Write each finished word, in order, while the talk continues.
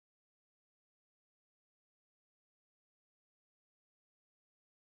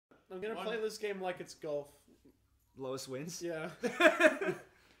I'm gonna play this game like it's golf. Lowest wins. Yeah.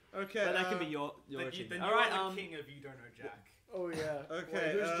 Okay. But that can be your Then All you're right. the king of you don't know Jack. Oh yeah.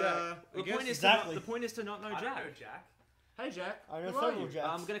 Okay. Wait, who's Jack? The point is to not know I don't Jack. know Jack. Hey Jack. I know Who are several you? Jacks.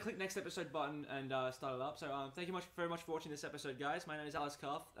 I'm gonna click next episode button and start it up. So thank you very much for watching this episode, guys. My name is Alex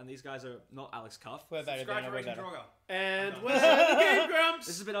Cuff, and these guys are not Alex Cuff. We're better, Subscribe to we're better. RagingDraugr. And where's the Game Grumps?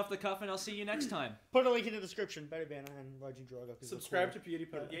 This is a bit off the cuff, and I'll see you next time. Put a link in the description. Better Banner and RagingDraugr. Subscribe to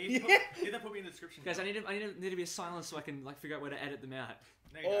PewDiePie. Yeah, you didn't put me in the description. Guys, I need to be silent so I can like figure out where to edit them out.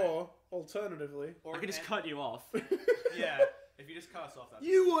 There you go. Or alternatively, I can just cut you off. Yeah, if you just cut us off, that's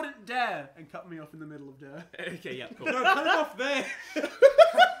you wouldn't dare and cut me off in the middle of dare. Okay, yeah, cool. No, cut it off there.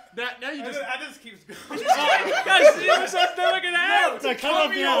 Now you just. That just keeps going. Guys, the episode's never gonna end. So cut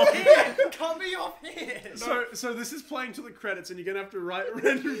off now. Cut me off here. So this is playing to the credits, and you're gonna have to write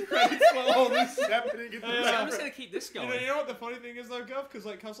random credits while all this is happening. In the I'm background. just gonna keep this going. You know what the funny thing is though, Guff? Because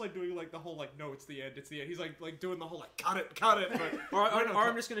like Cuff's like doing like the whole like no, it's the end. He's like doing the whole like cut it. But Or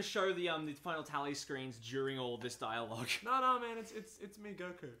I'm just gonna show the final tally screens during all this dialogue. no, man, it's me,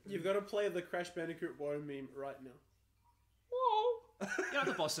 Goku. You've got to play the Crash Bandicoot Whoa meme right now. Whoa! You're not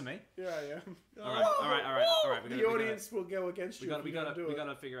the boss of me. Yeah, I am. All right. The audience will go against you. We gotta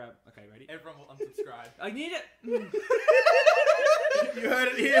figure out. Okay, ready? Everyone will unsubscribe. I need it. You heard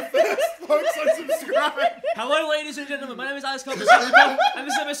it here first, folks. Unsubscribe. Hello, ladies and gentlemen. My name is Alex Cuff, and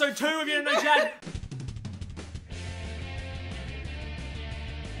this is episode 2 of You Don't Know Jack.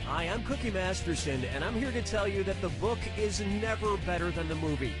 Hi, I'm Cookie Masterson, and I'm here to tell you that the book is never better than the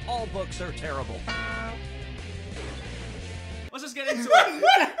movie. All books are terrible. Let's just get into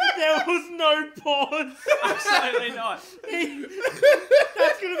it. There was no pause. Absolutely not.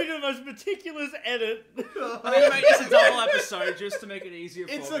 That's gonna be the most meticulous edit. I'm gonna make this a double episode just to make it easier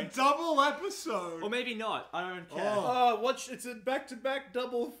for It's me. a double episode. Or maybe not. I don't care. Watch! It's a back-to-back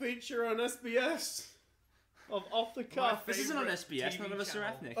double feature on SBS. Of off the cuff. This isn't on Favorite SBS. None of us are channel.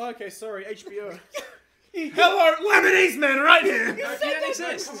 ethnic. Okay, sorry, HBO. Hello, Lebanese man, right here. No, you don't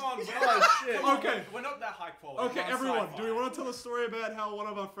exist. Come on, Shit. Okay. we're not that high quality. Okay, We're not everyone, sci-fi. do we want to tell a story about how one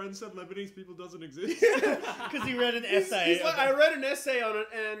of our friends said Lebanese people doesn't exist? Because he read an essay. He's like, I read an essay on it,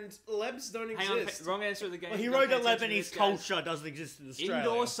 and Lebs don't Hang on, exist. wrong answer of the game. Well, he Don't wrote pay that attention to Lebanese this, guys. culture doesn't exist in Australia.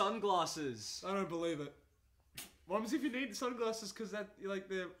 Indoor sunglasses. I don't believe it. What happens if you need sunglasses because that like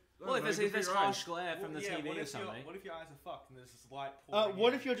they're Well, if there's harsh glare from the TV what or if something. What if your eyes are fucked and there's this light pouring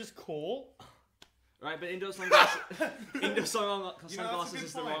What in? if you're just cool? Right, but indoor sunglasses, sunglasses that's a good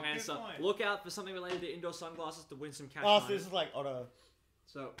is the point, wrong good answer. point. Look out for something related to indoor sunglasses to win some cash Oh, so money. this is like Otto.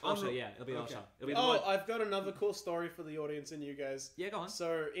 So, also, yeah, it'll be Okay. also. It'll be the one. Oh, I've got another cool story for the audience and you guys. Yeah, go on.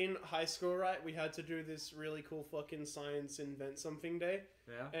 So in high school, right, we had to do this really cool fucking science invent something day.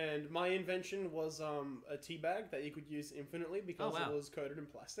 Yeah. And my invention was a tea bag that you could use infinitely because Oh, wow. it was coated in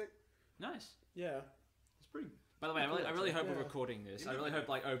plastic. Nice. Yeah. It's pretty. By the way, I really hope we're Yeah. recording this. I really hope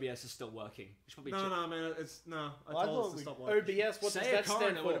like OBS is still working. We should probably No, man, it's no. I I told thought us to we- stop watching. OBS, what does Say a that stand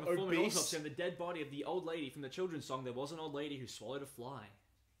coroner would for? have performed an Obese? autopsy on the dead body of the old lady from the children's song "There Was an Old Lady Who Swallowed a Fly."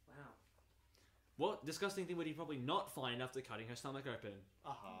 Wow. What disgusting thing would he probably not find after cutting her stomach open?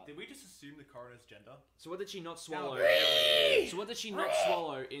 Did we just assume the coroner's gender? So what did she not swallow? really? So what did she not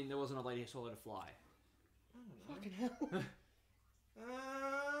swallow in "There Was an Old Lady Who Swallowed a Fly"? Fucking hell.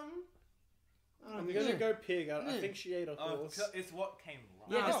 I'm gonna go pig. I think she ate a horse. It's what came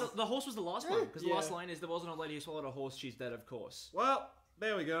last. Yeah, 'cause the horse was the last one. Because the Yeah. last line is "There was an old lady who swallowed a horse. She's dead, of course." Well,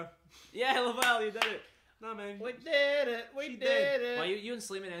 there we go. Yeah, Laval, you did it. No, man. We did it. We She did did. it. Well, you and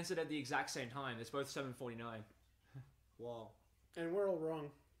Sleeman answered at the exact same time. It's both 7:49. Wow. And we're all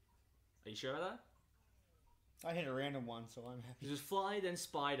wrong. Are you sure about that? I hit a random one, so I'm happy. It was fly, then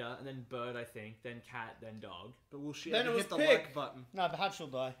spider, and then bird, I think, then cat, then dog. But will she Then ever it was hit the pig. like button? No, perhaps she'll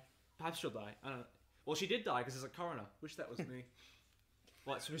die. Perhaps she'll die. I don't know. Well, she did die because there's a coroner. Wish that was me.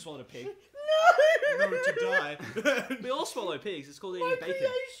 What? So we swallowed a pig? No, to die. We all swallow pigs. It's called eating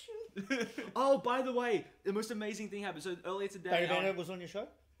bacon. Oh, by the way, the most amazing thing happened. So earlier today, Barry Banner was on your show?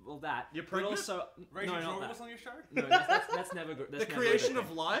 well, that. You're but pregnant? also, Raging no, not Draugr that. was on your show? No, that's never good. That's The never creation a good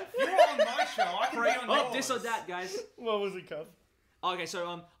of life? You're on my show. I can be on Oh, yours. this or that, guys. What was it, Cuff? Okay,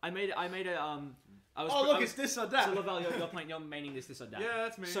 so I made a I was. Oh, look, I was, it's this or that. So Lavelle, you're maining this or that. Yeah,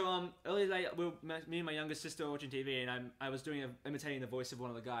 that's me. So earlier today, me and my youngest sister were watching TV, and I was imitating the voice of one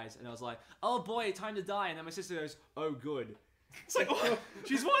of the guys, and I was like, "Oh boy, time to die," and then my sister goes, "Oh good." It's like, oh,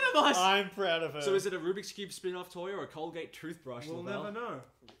 she's one of us. I'm proud of her. So is it a Rubik's Cube spin-off toy or a Colgate toothbrush? We'll Lavelle? never know.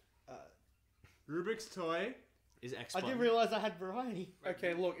 Rubik's toy. Is X? I didn't realize I had variety.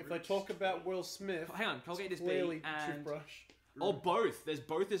 Okay, look, if I talk about Will Smith, Hang on, Colgate is clearly B and toothbrush. oh both. There's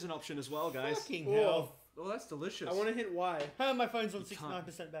both as an option as well, guys. Fucking Oh, hell. Oh, that's delicious. I want to hit Y. My phone's on You can't.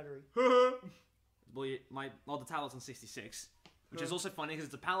 69% battery. Well, the tablet's on 66. Which is also funny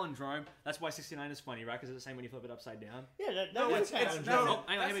because it's a palindrome. That's why 69 is funny, right? Because it's the same when you flip it upside down. Yeah, that No, that's it's- palindrome. no. Oh,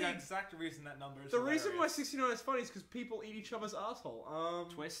 hang on, That's here we the go. exact reason that number is The reason why hilarious. 69 is funny is because people eat each other's asshole.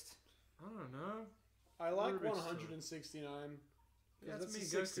 Twist. I don't know. I like Rubik's 169. Yeah, That's that's a me,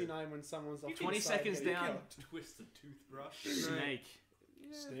 Goku. 69 when someone's off 20 to the side seconds getting down. killed. Twist the toothbrush. Snake.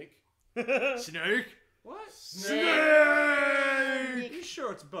 Snake. Snake? What? Snake! You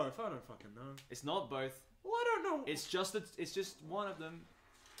sure it's both? I don't fucking know. It's not both. Well, I don't know. It's just one of them.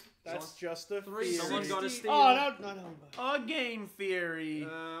 That's just a Three- theory. Someone got a 60. steal. Oh, no. A game theory.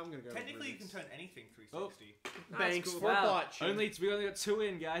 I'm gonna go. Technically, you with can Rubik's. turn anything 360. Banks cool. for Wow. botch. We only got 2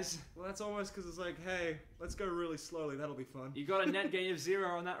 in, guys. Well, that's almost because it's like, hey, let's go really slowly. That'll be fun. You got a net gain of 0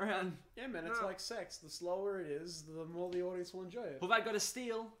 on that round. Yeah, man, it's No. like sex. The slower it is, the more the audience will enjoy it. Well, that got a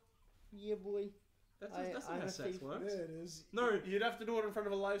steal. Yeah, boy. That's I- not I'm how a sex thief. works. Yeah, it is. No. You'd have to do it in front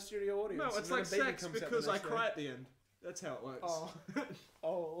of a live studio audience. No, and it's then like a baby sex comes out the because I next cry day. at the end. That's how it works. Oh.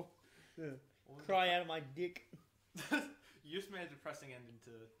 Oh. Yeah. Cry out of my dick. You just made a depressing end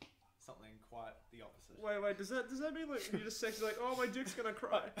into something quite the opposite. Wait, does that mean like when you just sexy like, oh my dick's gonna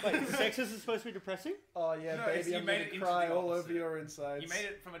cry? Wait, sex is supposed to be depressing? Oh yeah, No, it's- baby, you I'm made gonna it into cry the all over opposite. your insides. You made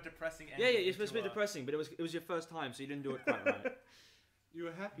it from a depressing end. Yeah, you're supposed to be into a- depressing, but it was your first time, so you didn't do it quite right. You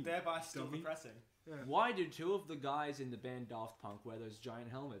were happy. Thereby still Dummy. depressing. Why do 2 of the guys in the band Daft Punk wear those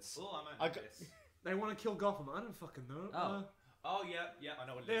giant helmets? Oh, I might I know got- this. They want to kill Gotham. I don't fucking know. Oh. Oh, yeah, I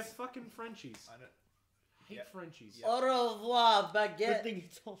know what it They're is. fucking Frenchies. I know. Hate Yeah. Frenchies. Yeah. Au revoir, Uh, baguette. Good thing you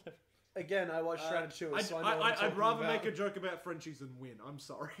told him. Again, I watched Ratatouille, so I know what I'm I'd talking rather about. make a joke about Frenchies than win. I'm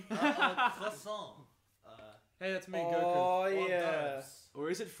sorry. Croissant. Hey, that's me, Oh Goku. yeah,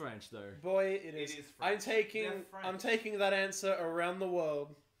 Or is it French, though? boy, it is. It is I'm French. taking, They're French. I'm taking that answer around the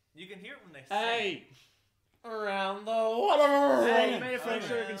world. You can hear it when they say. Hey, Around the world. Hey, you made a French Around,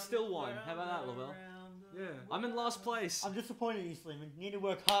 joke and still won. How about that, Lavelle? around the Yeah. world. I'm in last place. I'm disappointed in you, Sleeman. You need to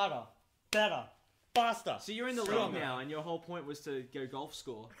work harder, better, faster. So you're in the Stronger. league now, and your whole point was to go golf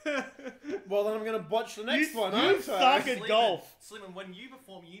score. Well, then I'm gonna botch the next one. you aren't I? suck at golf. Sleeman, when you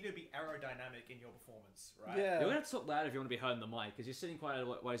perform, you need to be aerodynamic in your performance, right? Yeah. You're gonna have to talk loud if you want to be heard in the mic, because you're sitting quite a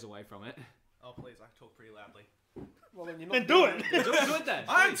ways away from it. Oh, please, I talk pretty loudly. Well, then you're not Then do doing it. Do it then.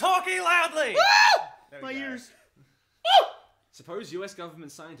 I'm please. talking loudly! There we My go. ears. Suppose U.S.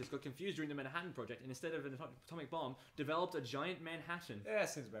 government scientists got confused during the Manhattan Project, and instead of an atomic bomb, developed a giant Manhattan. yeah,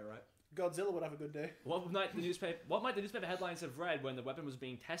 seems about right. Godzilla would have a good day. What might the newspaper headlines have read when the weapon was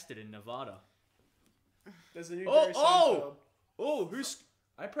being tested in Nevada? There's a new Oh, Jerry oh! Seinfeld. Oh, who's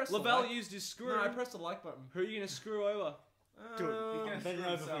I pressed Lavelle the like. used his screw? No, I pressed the like button. Who are you gonna screw over? Do it. Um, can- I'm bending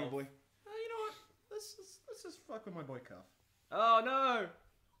screw over for you, himself. boy. you know what? Let's just fuck with my boy Cuff. Oh no!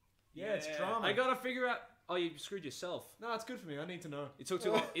 Yeah, it's Yeah. drama. I gotta figure out. Oh, you screwed yourself. No, it's good for me. I need to know. You took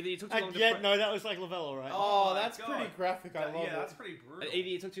too long. Either you took too long to Yeah, press. no, that was like Lavelle, all right. Oh, my that's God. pretty graphic. I love Yeah, it. that's pretty brutal. Either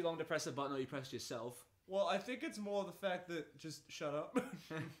you took too long to press the button, or you pressed yourself. Well, I think it's more the fact that just shut up.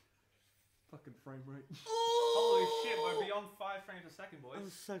 Fucking frame rate. Holy shit, we're beyond 5 frames a second, boys. I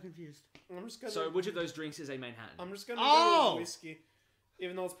was so confused. I'm just gonna. So, which of those drinks is a Manhattan? I'm just gonna Oh! go with whiskey,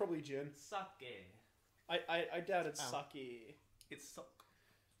 even though it's probably gin. Sake. I doubt it's Ow. sake. It's so...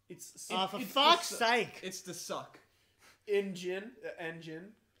 It's For it's fuck's the- sake. It's the suck. in gin and gin.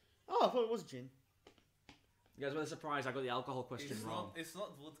 Oh, I thought it was gin. You guys were surprised I got the alcohol question It's wrong. not, it's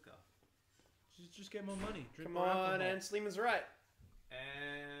not vodka. Just get more money. Drink Come more alcohol. on, and Sleeman's right.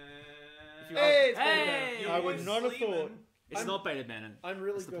 And... Hey, it's Hey! Beta Your I boy would not have Sleeman. thought. It's I'm- not Beta Manhattan. Beta. I'm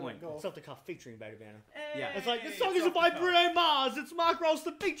really That's the good point. at golf. It's off the cuff featuring Beta Banner. Yeah. It's like, this Hey, song it's is off by the cuff. Bruno Mars. It's Mark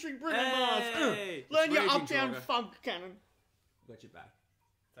Rolston featuring Bruno Mars. Hey! Learn It's your Raging uptown Draugr. funk canon. Got your back.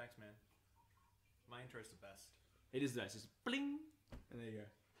 Thanks, man. My intro's the best. It is nice. It's bling, and there you go.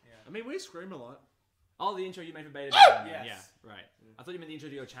 Yeah. I mean, we scream a lot. Oh, the intro you made for Beta Manhattan. Yes. Yeah, right. I thought you meant the intro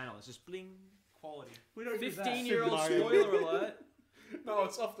to your channel. It's just bling. Quality. We don't do that. 15-year-old Mario. spoiler alert. No,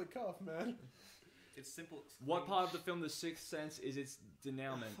 it's off the cuff, man. It's simple. What part of the film The Sixth Sense is its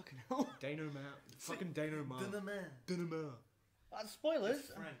denouement? Fucking hell. Dano Ma. Fucking Dano Ma. man. Dano Ma. Spoilers.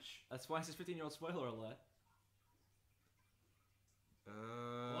 It's French. That's why it says 15-year-old spoiler alert.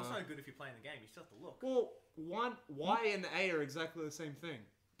 Well, it's no good if you're playing the game. You still have to look. Well, Y and A are exactly the same thing,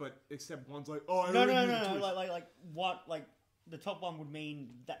 but except one's like, oh, I No, already no, knew the no, no. twist. Like what? Like the top one would mean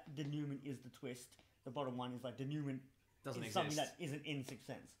that denouement is the twist. The bottom one is like denouement Doesn't is exist. something that isn't in Sixth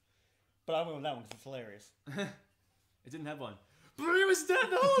Sense. But I went with that one because it's hilarious. It didn't have one. But he was dead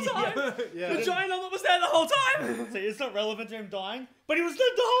the whole time! Yeah. The giant helmet was there the whole time! So it's not relevant to him dying, but he was dead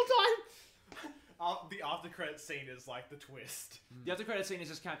the whole time. the after credit scene is like the twist. The after credit scene is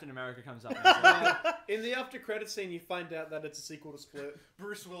just Captain America comes up. And it's like, In the after credit scene, you find out that it's a sequel to Split.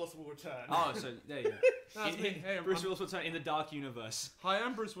 Bruce Willis will return. oh, so there you go. That's me. Hey, Bruce Willis will turn in the Dark Universe. Hi,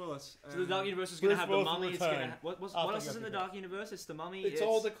 I'm Bruce Willis. So the Dark Universe is going to Bruce have the Willis will Mummy. It's return gonna what after else is in the Gotham. Dark Universe? It's the Mummy. It's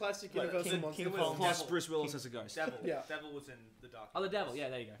all the classic like Universal King monsters. Kong. was plus Devil. Bruce Willis as a ghost. Devil. Yeah. Devil was in the dark. Oh, the devil. Yeah,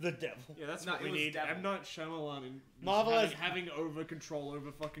 there you go. The devil. Yeah, that's No, what it we was need. Devil. M. Night Shyamalan in Marvel having over control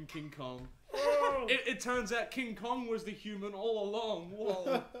over fucking King Kong. Oh. It turns out King Kong was the human all along.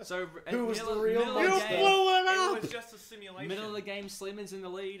 Whoa. So Who was middle, the real middle of the monster? game, It was just a simulation. middle of the game, Sleeman's in the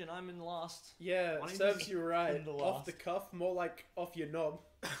lead, and I'm in last. Yeah, Why don't you serves just- you right. in the Off last. the cuff, more like off your knob.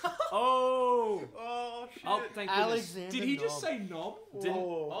 Oh! Oh shit. Oh, thank goodness. Alexander Did he just Knob. say knob?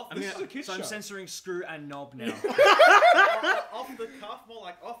 Oh. I mean, This is a kid's so I'm show. censoring screw and knob now. Off the cuff, more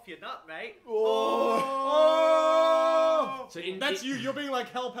like off your nut, mate. Oh! So in, That's in- you. You're being like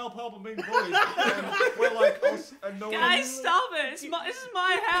help, help, help! I'm being bullied. We're like, no Guys, stop it! This is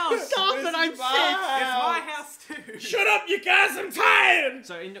my house. Stop it, I'm sick! It's my house too. Shut up, you guys! I'm tired.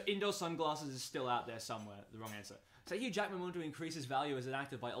 So indoor sunglasses is still out there somewhere. The wrong answer. So Hugh Jackman wanted to increase his value as an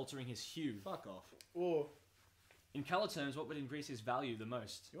actor by altering his hue. Fuck off. Oh, In color terms, what would increase his value the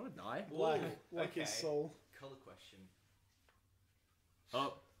most? You wanna die? black, Ooh, like his okay. soul. Color question.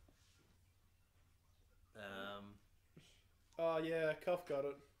 Oh, Oh yeah, Cuff got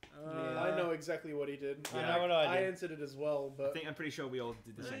it. Yeah. I know exactly what he did. I And know what I did. answered it as well, but I'm pretty sure we all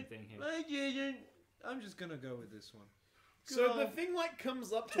did the same thing here. I'm just gonna go with this one. so the thing like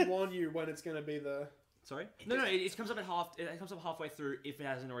comes up to warn you when it's gonna be there. Sorry? No, it comes up at half. It comes up halfway through if it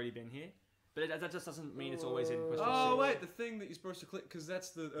hasn't already been here. But that just doesn't mean it's always in question. Oh six. wait, the thing that you're supposed to click because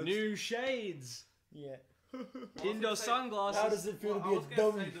that's the New shades. Yeah. Indoor sunglasses. How does it feel Well, I to was be a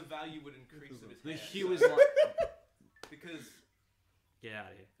gonna dumb? say the value would increase of his The hair. hue is like. because Get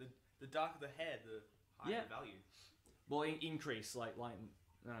out of here. the darker the hair, the higher Yeah. the value. Well, increase like. Oh,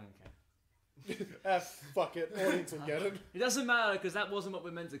 okay. Fuck it, audience will get it. It doesn't matter because that wasn't what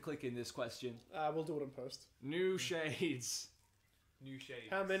we're meant to click in this question. We'll do it in post. New shades. New shades.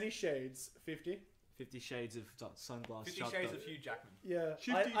 How many shades? 50? 50 Shades of Sunglasses. 50 Shades of Hugh Jackman. Yeah,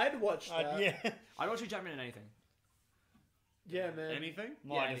 50. I'd watch that. Yeah. I'd watch Hugh Jackman in anything. Yeah, man. anything.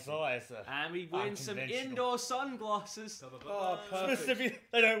 Minus eyes. And we win some Unconventional. indoor sunglasses. Oh, perfect. Specific.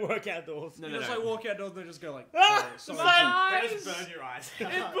 They don't work outdoors. No, You no, just no. like walk outdoors and they just go like. Ah! sorry, My They just eyes! burn your eyes. It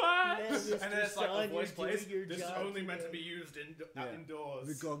burns! Mr. And then it's like Son, the voice you're plays. doing your This is job only meant to today." be used Yeah. indoors.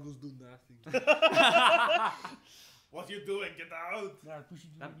 The goggles do nothing. What you doing? Get out!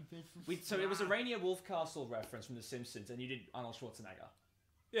 So it was a Rainier Wolfcastle reference from The Simpsons, and you did Arnold Schwarzenegger.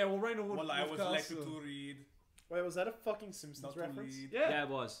 Yeah, well, Rainer would. Well, I was elected to read. Wait, was that a fucking Simpsons Not to reference? read. Yeah. Yeah, it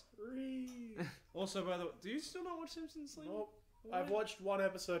was. Read. Also, by the way, do you still not watch Simpsons? Like, Nope. I've watched one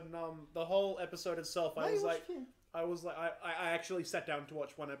episode and the whole episode itself, I was like, I actually sat down to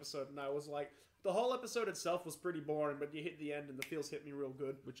watch one episode and I was like, the whole episode itself was pretty boring, but you hit the end and the feels hit me real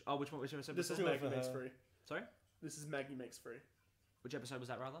good. Which one? Which episode? This is Do it Maggie for Makes her. Free. Sorry? This is Maggie Makes Free. Which episode was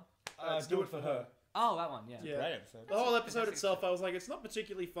that, rather? It's Do It For Her. Oh, that one, yeah. Yeah. Great episode. The whole episode itself, I was like, it's not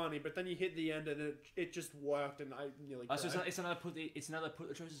particularly funny, but then you hit the end and it just worked and I nearly Oh, so cried. it's another put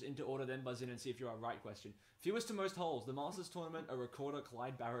the choices into order, then buzz in and see if you're a right question. Fewest to most holes. The Masters Tournament, a recorder,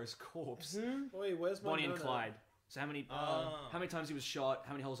 Clyde Barrow's corpse. Wait, where's my Bonnie and note at? Clyde. So how many times he was shot,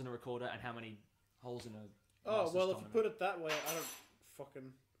 how many holes in a recorder, and how many holes in a Oh, Masters well, if you tournament. put it that way, I don't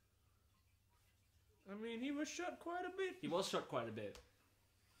fucking... I mean, he was shot quite a bit. He was shot quite a bit.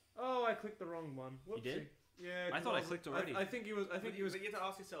 Oh, I clicked the wrong one. Whoopsie. did? Yeah. I 'cause thought I was- clicked already. I think he was. I think he was. But you have to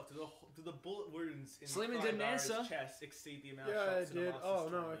ask yourself: do the bullet wounds in Sleeman Clyde didn't Barrow's answer. chest exceed the amount Yeah, of I shots in a did. Masters Oh, no,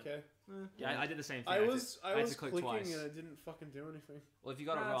 tournament? okay. Yeah, I did the same thing. I had was to click clicking twice. and I didn't fucking do anything. Well, if you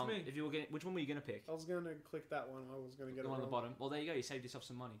got it Nah, it's wrong, me. if you were getting, which one were you gonna pick? I was gonna click that one. I was gonna get The it one wrong. on the bottom. Well, there you go. You saved yourself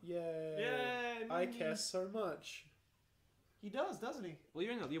some money. Yay! Yeah. I care so much. He does, doesn't he? Well,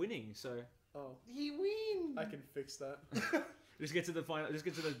 you're winning, so Oh, He wins. I can fix that. just get to the final. Just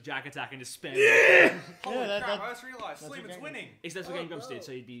get to the jack attack and just spam. Holy Yeah, crap! that- I just realised that's Sleeman's okay. winning. It's that's what Oh, Game Grumps no. did.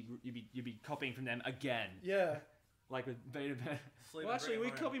 So you'd be copying from them again, Yeah. like with Beta. Sleeman, Well, actually, bring we it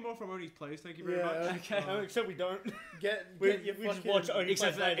home. copy more from Oni's plays. Thank you very Yeah. much. Okay. No, except we don't. Get We your just fucking... watch Oni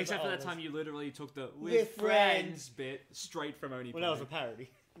Except for play that, later, except for oh, that well. time you literally took the With friends bit straight from Oni. Well, that was a parody.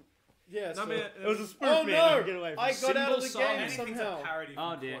 Yeah. No, So... I mean, It was a spoof, Oh man. no! Get away from I it. got out of the Symbol song. game Anything's somehow. a parody.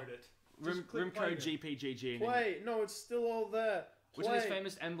 Oh, If you dear. quote it. click play Rimco it. GPGG. and then- Wait, no, it's still all there. Which of these Play.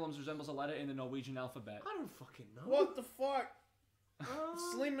 famous emblems resembles a letter in the Norwegian alphabet? I don't fucking know. What the fuck?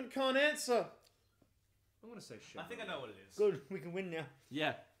 Sleeman can't answer. I'm gonna say shit. I think I know what it is. Good, we can win now.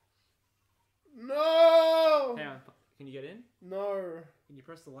 Yeah. No! Hang on. Can you get in? No. Can you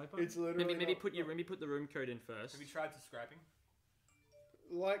press the like button? It's literally Maybe not- put the room code in first. Have you tried subscribing?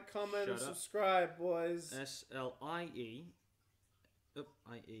 Like, comment, and Shut up. subscribe, boys. SLIE.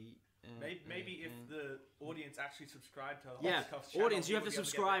 IE. Maybe if the audience actually subscribed to the Yeah, Off the Cuff channel, audience, you have to we'll be able get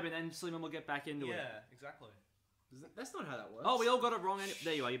subscribe, and then Sliman will get back into it. Yeah, exactly. That's not how that works. Oh, we all got it wrong.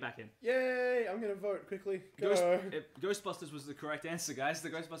 There you are. You're back in. Yay! I'm gonna vote quickly. Go. Ghostbusters was the correct answer, guys. The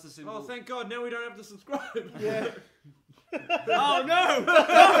Ghostbusters symbol. Oh, thank God! Now we don't have to subscribe. Yeah. Oh no!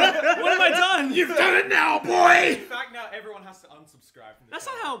 What have I done? You've done it now, boy. In fact, now everyone has to unsubscribe from the That's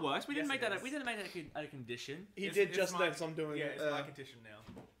not channel. how it works. We didn't Yes, make it that. is. We didn't make that a condition. He It's- did it's just my- then, so I'm doing Yeah, it. it's my condition now.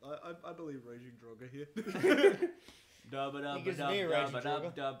 I believe Raging Draugr here. He gives me a raging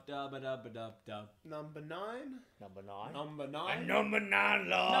Draugr. Dub. Number 9. Number 9. Number 9. Number 9,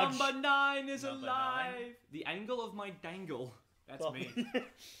 Lodge. Number 9 is Number alive. 9. The angle of my dangle. That's me.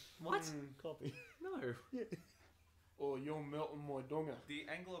 What? Copy. No. Oh, you're melting my donger. The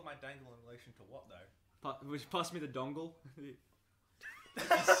angle of my dangle in relation to what, though? Pass me the dongle.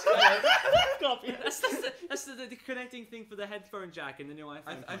 Copy. That's the connecting thing for the headphone jack in the new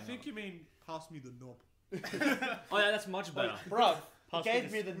iPhone. I think you mean pass me the knob. Oh yeah, that's much better. Bruv, he Pass me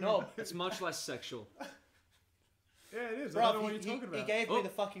gave the me the knob. It's much less sexual. Yeah, it is. I don't know Bruv, what he you're talking about. he gave me Oh. the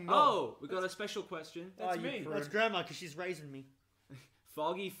fucking knob. Oh, we got a special question. That's you me. prick. That's grandma, because she's raising me.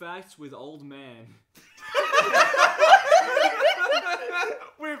 Foggy facts with old man.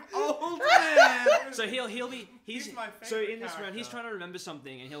 With old man. So he'll be He's my so favourite in this round he's character. trying to remember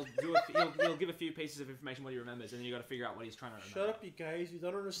something and he'll give a few pieces of information what he remembers and then you got to figure out what he's trying to remember. Shut up, you guys. You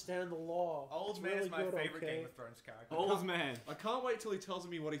don't understand the law. Old It's man is really my good, favorite okay? Game of Thrones character. Old man. I can't wait till he tells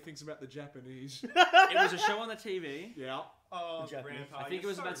me what he thinks about the Japanese. It was a show on the TV. Yeah. Oh, The Japanese. Grandpa, I think it you're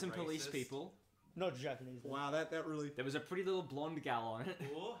was so about some police racist. people. Not Japanese. though. Wow, that really There was a pretty little blonde gal on it.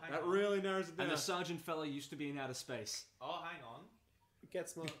 Oh, hang that on. really narrows it down. And the sergeant fella used to be in outer space. Oh, hang on.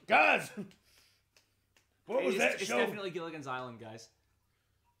 Gets my. Guys! What was It's- that It's show? definitely Gilligan's Island, guys.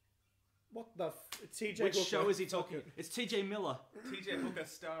 What the? TJ Which Hooker. show is he talking? Fuck it. It's T.J. Miller. T.J. Hooker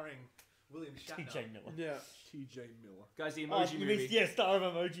starring William Shatner. TJ Miller. Yeah. T.J. Miller. Guys, the Oh, Emoji you Movie. mean, yeah, star of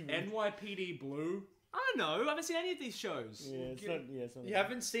Emoji Movie. NYPD Blue. I don't know. I haven't seen any of these shows. Yeah, it's not, yeah, it's not You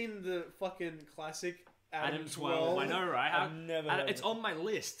haven't seen the fucking classic Adam 12. I know, right? I've never heard It's of it. on my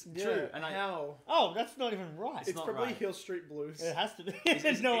list. Yeah, True. And how? Oh, that's not even right. It's not probably right. Hill Street Blues. It has to be. It's-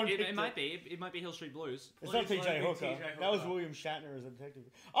 There's no one it picked might be. It might be Hill Street Blues. It's not Please let TJ it be Hooker. T.J. That was Hooker. William Shatner as a detective.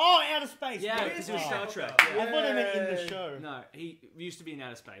 Oh, Outer Space. Yeah, Right. because it was Oh. Star Trek. I thought I meant in the Yay. show. No, he used to be in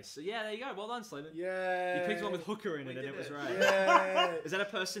outer space. So yeah, there you go. Well done, Slayman. Yeah. You picked one with Hooker in We it, and did it was it. right. Yeah. Is that a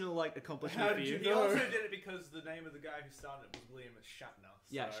personal accomplishment How for did you? you He know? also did it because the name of the guy who started it was William Shatner.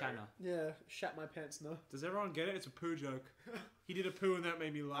 Yeah, so Shatner. Yeah. Shat my pants, no. Does everyone get it? It's a poo joke. He did a poo and that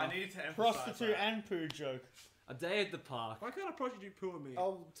made me I laugh. needed to emphasize Prostitute that. and poo joke. A day at the park. Why can't a prostitute poo on me?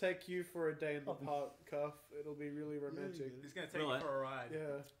 I'll take you for a day in the Oh. park, Cuff. It'll be really romantic. He's going to take Will you it? for a ride.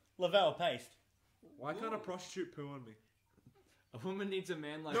 Yeah. Lavelle Paste. Why can't a prostitute poo on me? A woman needs a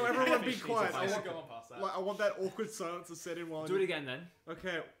man like No, a everyone catfish be needs a quiet. I I bicycle. should go on past that. Like, I want that awkward silence to set in while Do it again then.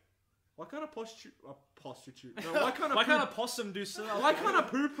 Okay. Why can't a prostitute... prostitute. No, why can't a Why poo... can't a possum do so? Why can't a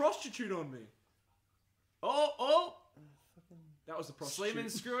poo prostitute on me? Oh! That was the prostitute.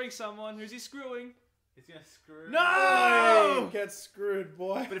 Slayman's screwing someone. Who's he screwing? He's going to screw. No! Hey, get screwed,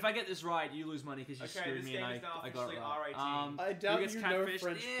 boy. But if I get this right, you lose money because you Okay, screwed this me game and is now I got it officially right. R18. I who doubt gets you know catfished?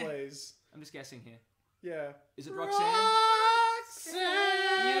 French Eh. plays. I'm just guessing here. Yeah. Is it Roxanne?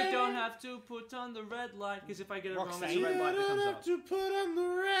 You don't have to put on the red light because if I get it wrong, Roxanne. there's a red light that comes up. to put on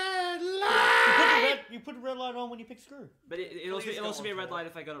the red You light. put the red light on when you pick screw. But it'll Please also go be a on red for it. light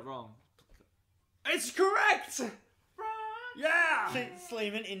if I got it wrong. It's correct! Yeah!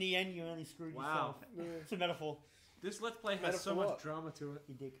 Sleeman, in the end, you only screwed Wow. yourself. It's a metaphor. This Let's Play Metaphor has so what? much drama to it.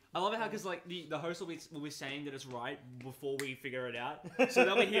 You dick. I love it how because like the host will be saying that it's right before we figure it out, so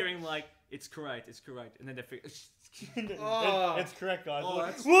they'll be hearing like it's correct, and then they figure Oh. It's correct, guys. Oh, What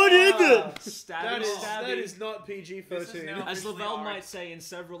that's- is it? stabby, That stabby. is not PG-13. now- As officially Lavelle R- might say in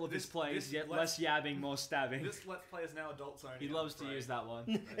several of his This- plays, this yet let's- less yabbing, more stabbing. This Let's Play is now adults only. He I'm loves to afraid. use that one.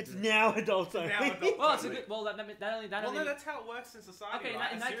 It's now adults only. Now adults Well, it's a only. good. Well, that only. Well, only no, that's how it works in society. Okay, in right?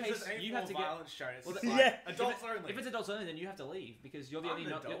 that- in As that soon as case, there's any you form have to of get- violence shown, it's Well, just the- like, Yeah. adults only. if it's adults only, then you have to leave because you're the I'm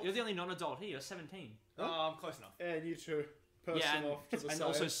only an adult. you're the only non-adult here. You're 17. Oh, I'm close enough. And you too. Person Yeah, off to the and side.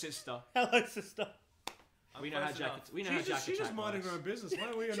 also sister. Hello, sister. I'm We know how close Jack. enough. We know how She's Jack just, she's just Attack minding works. her own business. Why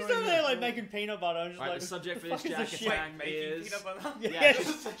are we She's annoying over there her? like making peanut butter. I'm just Right, like, the subject for the this fuck is Jack this shit? Attack Making is peanut butter. Yeah,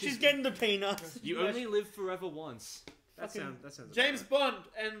 she's- she's getting the peanuts. you Yeah. only live forever once. That sounds James Bond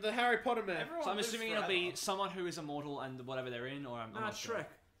and the Harry Potter man. Everyone So I'm lives assuming it'll forever. be someone who is immortal and whatever they're in, or I'm Nah, not sure. Shrek.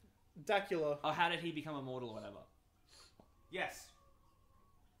 Dracula. Or how did he become immortal or whatever? Yes.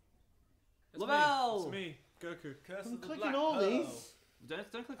 It's Lavelle! me. Goku. Curse I'm of the clicking Black all Pearl. these.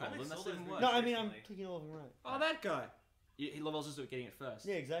 Don't click I on them. only That's saw even those worse. No, I mean I'm recently. clicking all of them right. Oh, that guy. He Lavelle's just getting it first.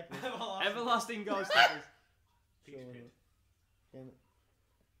 Yeah, exactly. Everlasting Ghostbusters. Sure, why not? Damn it.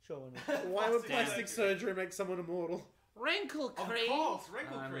 Sure, why not? Why would Damn. plastic surgery make someone immortal? Wrinkle Of course,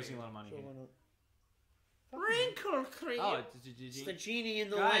 wrinkle I'm cream. losing a lot of money Sure, here. why not? Wrinkle cream. Oh, It's the genie in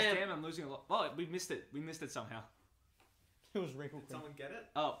the guys, lamp. damn, I'm losing a lot. Oh, we missed it. We missed it somehow. It was wrinkle Did cream. someone get it?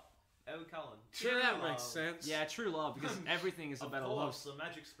 Oh, Evan Cullen. Yeah, that True makes love. sense. yeah, true love, because everything is Of about love. course, the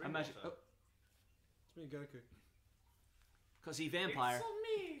magic spring. Magic. water. It's me, Goku. Because he vampire.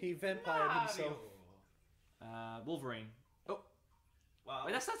 It's me, He vampired himself. Wolverine. Wow.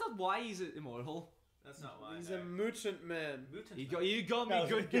 Wait, that's not why he's immortal. That's not why. He's no. a mutant man. Mutant. You got me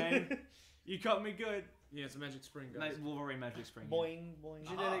good, gang. You got me good. Yeah, it's a magic spring, guys. Wolverine Magic Spring. Boing, boing.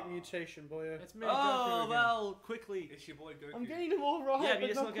 Genetic Ah. mutation, boy. It's me, Oh, Goku again. well, quickly. It's your boy Goku. I'm getting them all right, Yeah, but but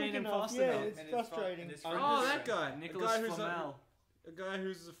you're not not getting quick them enough. fast Yeah, enough. it's And it's fun- frustrating. and it's I'm Oh, just- that guy. Nicholas a guy who's Flamel. a guy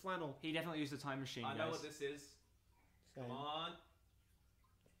who's a flannel. He definitely used a time machine, I know guys. what this is. Same. Come on.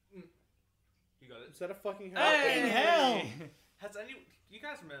 You got Is it. that a fucking Fucking hell! Has any? You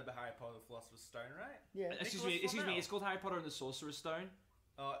guys remember Harry Potter: The Philosopher's Stone, right? Yeah. Excuse Nicholas me, Flamel. it's called Harry Potter and the Sorcerer's Stone.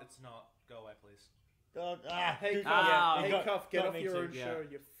 Oh, it's not. Go away, please. Hey, dude, Cuff, Ah, hey, got- Cuff, get got off me your too, own yeah. show,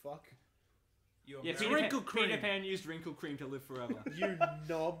 you fuck. You're Yeah, very- Peter wrinkle Pan, Peter cream. Pan used wrinkle cream to live forever. You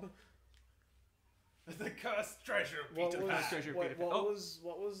knob. the cursed treasure of What Peter was, Pan. Treasure of what, Peter Pan. what Oh.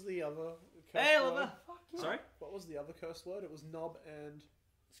 was the other curse Hey, word? Oliver. Sorry? What was the other curse word? It was knob and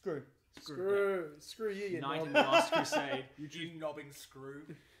Screw. screw you, you Knight knob. in the Last Crusade. You knobbing screw.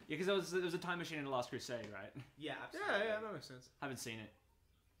 Yeah, because there was a time machine in the Last Crusade, right? Yeah, Yeah, absolutely. yeah, that makes sense. Haven't seen it.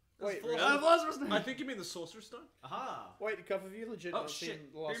 Wait, That's really? Philosopher's Stone. I think you mean the Sorcerer's Stone? Aha. Wait, Cuff, have you legit Oh, not shit.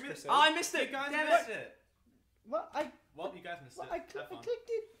 seen The Last Who missed- Crusade? Oh, I missed You it. guys Damn missed it. it. What? Well, you guys missed it. I Have clicked fun.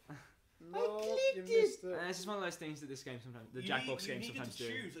 it. No, clicked you it. missed it. It's just one of those things that this game sometimes, the You Jackbox need- game you needed sometimes to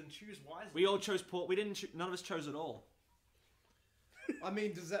do. choose and choose wisely. We all chose Paul. We didn't. None of us chose at all. I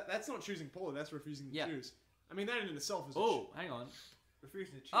mean, that's not choosing poorly, that's refusing to Yeah. choose. I mean, that in itself is Oh, hang on.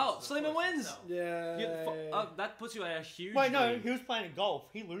 refusing to choose. Oh, the Sleeman choice wins! itself. Yeah. That puts you at a huge. Wait, no, lead. he was playing golf.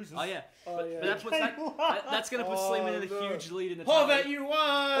 He loses. Oh yeah. Oh, yeah. But that puts that's gonna put Sleeman in a Oh, no. huge lead in the Oh, tally. that you won!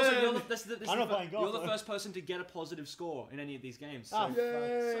 Also, I'm not playing golf, you're the though. first person to get a positive score in any of these games. So Oh, fuck. So,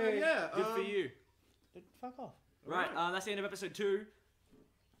 Yay! yeah. good for you. Fuck off. Right, Alright. that's the end of episode 2.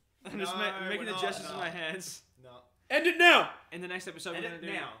 I'm just No, making we're the not, gestures with no. my hands. No. End it now! In the next episode, End we're it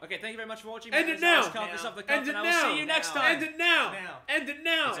gonna do. now. Okay, thank you very much for watching. End My it name is now. Carl, this Now. up the End cup, it and I will now. see you next Now. time. End it now! Now. End it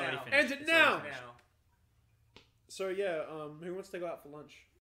now! It's already Now. finished. End it It's already now! finished. Now. So yeah, who wants to go out for lunch?